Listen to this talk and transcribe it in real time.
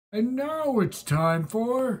And now it's time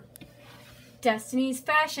for Destiney's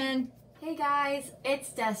Fashion. Hey guys, it's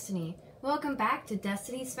Destiney. Welcome back to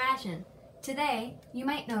Destiney's Fashion. Today, you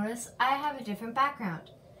might notice I have a different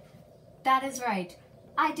background. That is right,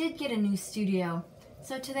 I did get a new studio.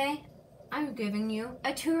 So today, I'm giving you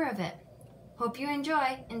a tour of it. Hope you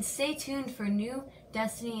enjoy and stay tuned for new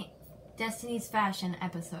Destiney's Fashion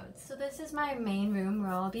episodes. So this is my main room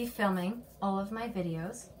where I'll be filming all of my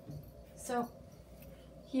videos. So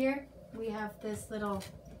here we have this little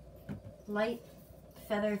light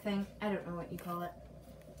feather thing. I don't know what you call it.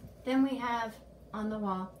 Then we have on the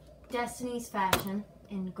wall Destiney's Fashion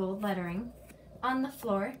in gold lettering. On the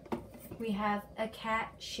floor we have a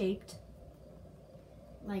cat shaped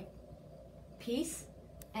like piece,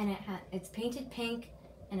 and it's painted pink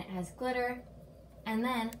and it has glitter. And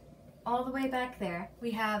then all the way back there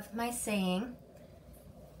we have my saying,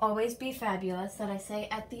 always be fabulous, that I say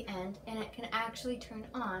at the end, and it can actually turn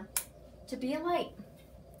on to be a light,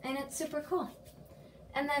 and it's super cool.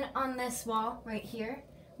 And then on this wall right here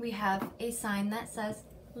we have a sign that says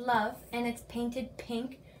love, and it's painted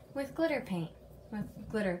pink with glitter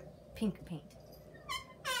pink paint.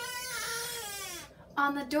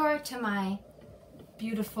 On the door to my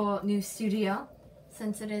beautiful new studio,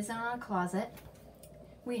 since it is in a closet,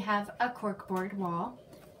 we have a corkboard wall,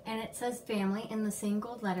 and it says family in the same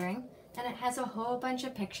gold lettering, and it has a whole bunch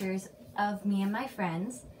of pictures of me and my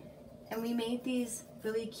friends, and we made these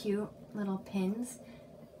really cute little pins,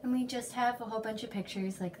 and we just have a whole bunch of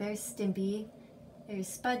pictures. Like there's Stimpy, there's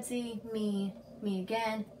Spudsy, me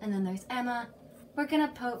again, and then there's Emma. We're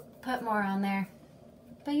gonna put more on there.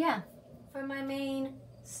 But yeah, for my main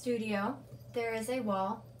studio there is a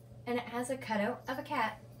wall, and it has a cutout of a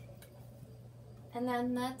cat. And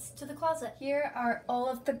then that's to the closet. Here are all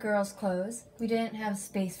of the girls' clothes. We didn't have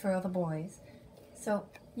space for all the boys. So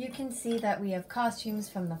you can see that we have costumes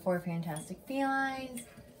from the 4 Fantastic Felines.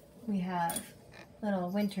 We have little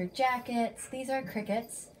winter jackets. These are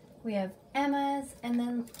crickets. We have Emma's, and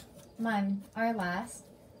then mine, our last.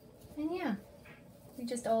 And yeah, we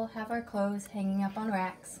just all have our clothes hanging up on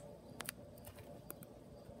racks.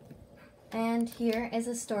 And here is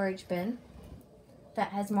a storage bin that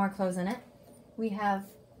has more clothes in it. We have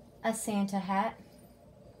a Santa hat,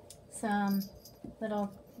 some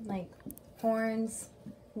little like horns,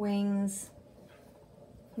 wings.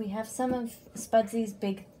 We have some of Spudsy's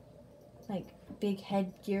big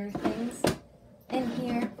headgear things. And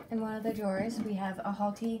here in one of the drawers we have a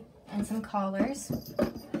halty and some collars.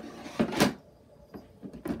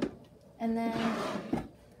 And then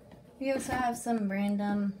we also have some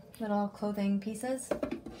random little clothing pieces.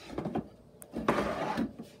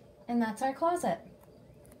 And that's our closet.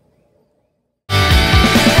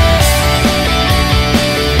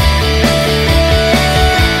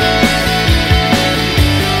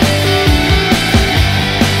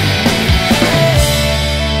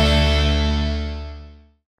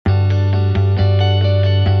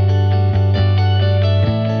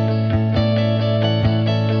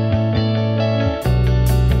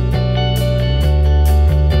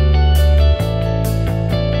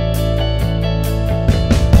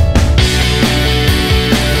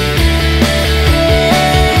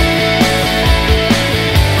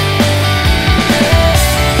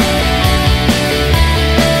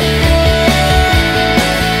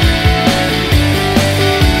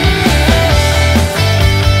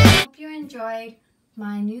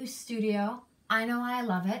 My new studio. I know I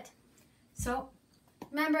love it. So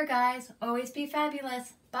remember guys, always be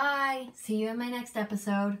fabulous. Bye. See you in my next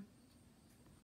episode.